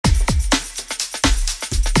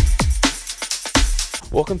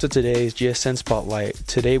Welcome to today's GSN Spotlight.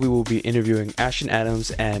 Today we will be interviewing Ashton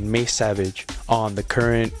Adams and Mace Savage on the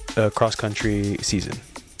current cross-country season.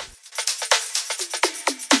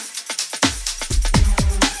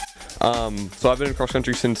 So I've been in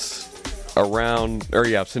cross-country since since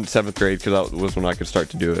 7th grade, because that was when I could start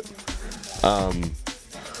to do it.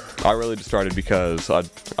 I really just started because I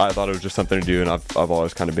thought it was just something to do, and I've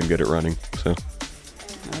always kind of been good at running. So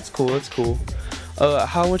That's cool.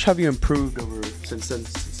 How much have you improved since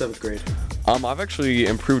 7th grade? I've actually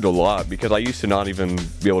improved a lot, because I used to not even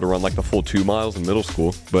be able to run like the full 2 miles in middle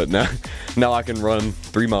school, but now I can run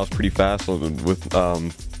 3 miles pretty fast with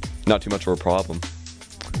not too much of a problem.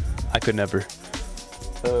 I could never.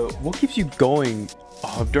 What keeps you going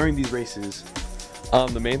during these races?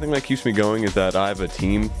 The main thing that keeps me going is that I have a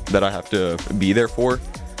team that I have to be there for,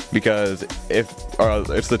 because if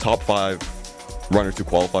it's the top 5 runners who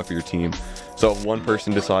qualify for your team. So if one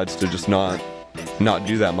person decides to just not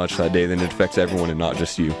do that much that day, then it affects everyone and not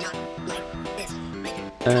just you.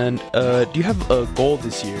 And do you have a goal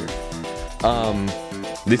this year?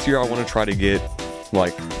 This year I want to try to get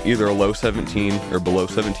like either a low 17 or below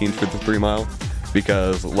 17 for the 3 mile,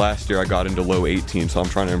 because last year I got into low 18, so I'm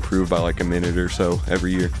trying to improve by like a minute or so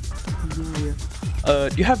every year.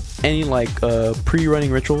 Do you have any like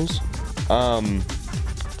pre-running rituals?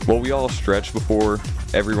 Well, we all stretch before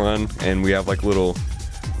every run, and we do like little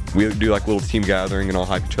team gathering, and all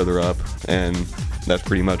hype each other up, and that's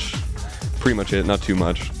pretty much it. Not too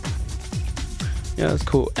much. Yeah, that's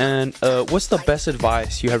cool. And what's the best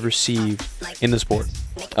advice you have received in the sport?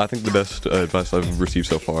 I think the best advice I've received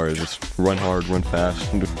so far is just run hard, run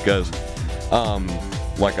fast, because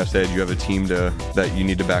like I said, you have a team that you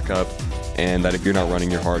need to back up, and that if you're not running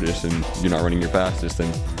your hardest and you're not running your fastest,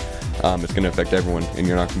 then it's going to affect everyone, and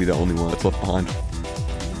you're not going to be the only one that's left behind.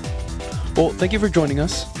 Well, thank you for joining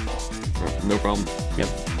us. No problem. Yep.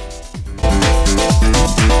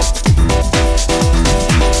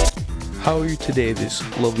 How are you today, this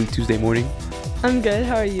lovely Tuesday morning? I'm good.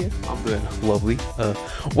 How are you? I'm good. Lovely.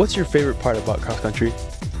 What's your favorite part about cross country?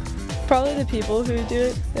 Probably the people who do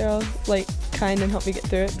it. They're all like kind and help me get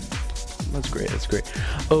through it. That's great.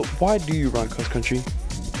 Why do you run cross country?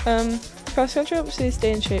 Cross country helps me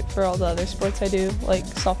stay in shape for all the other sports I do, like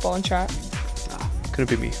softball and track. Couldn't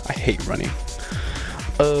be me. I hate running.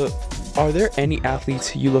 Are there any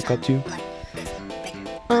athletes you look up to?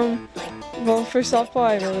 Well, for softball,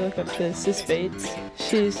 I really look up to Sis Bates.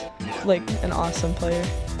 She's like an awesome player,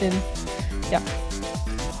 and yeah.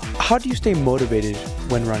 How do you stay motivated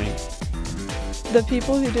when running? The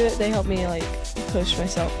people who do it, they help me like push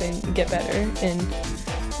myself and get better and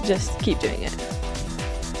just keep doing it.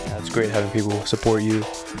 Yeah, it's great having people support you.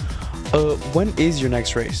 When is your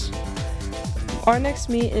next race? Our next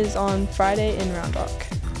meet is on Friday in Round Rock.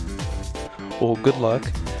 Well, good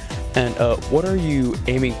luck. And what are you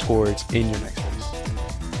aiming towards in your next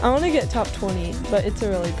race? I want to get top 20, but it's a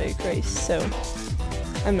really big race, so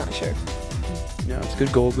I'm not sure. Yeah, it's a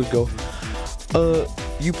good goal.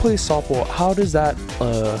 You play softball. How does that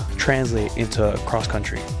translate into cross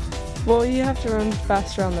country? Well, you have to run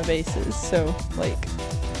faster on the bases, so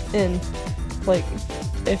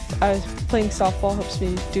if I was playing softball helps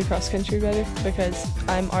me do cross country better, because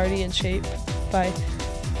I'm already in shape by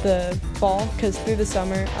the fall, because through the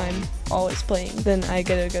summer I'm always playing. Then I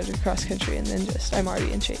get to go to cross country, and then I'm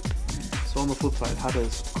already in shape. So on the flip side, how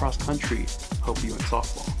does cross country help you in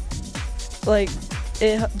softball? Like,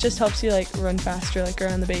 it just helps you like run faster, like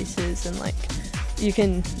around the bases, and like you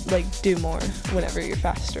can like do more whenever you're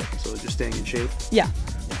faster. So just staying in shape? Yeah.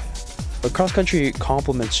 But cross country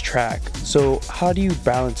complements track. So how do you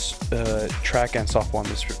balance track and softball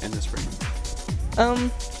in the spring?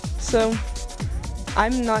 So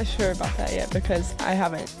I'm not sure about that yet, because I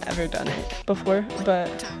haven't ever done it before,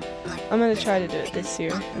 but I'm gonna try to do it this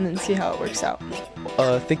year and then see how it works out.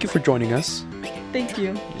 Thank you for joining us. Thank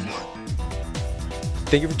you.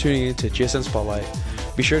 Thank you for tuning in to GSN Spotlight.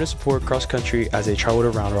 Be sure to support cross country as they travel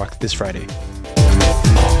to Round Rock this Friday.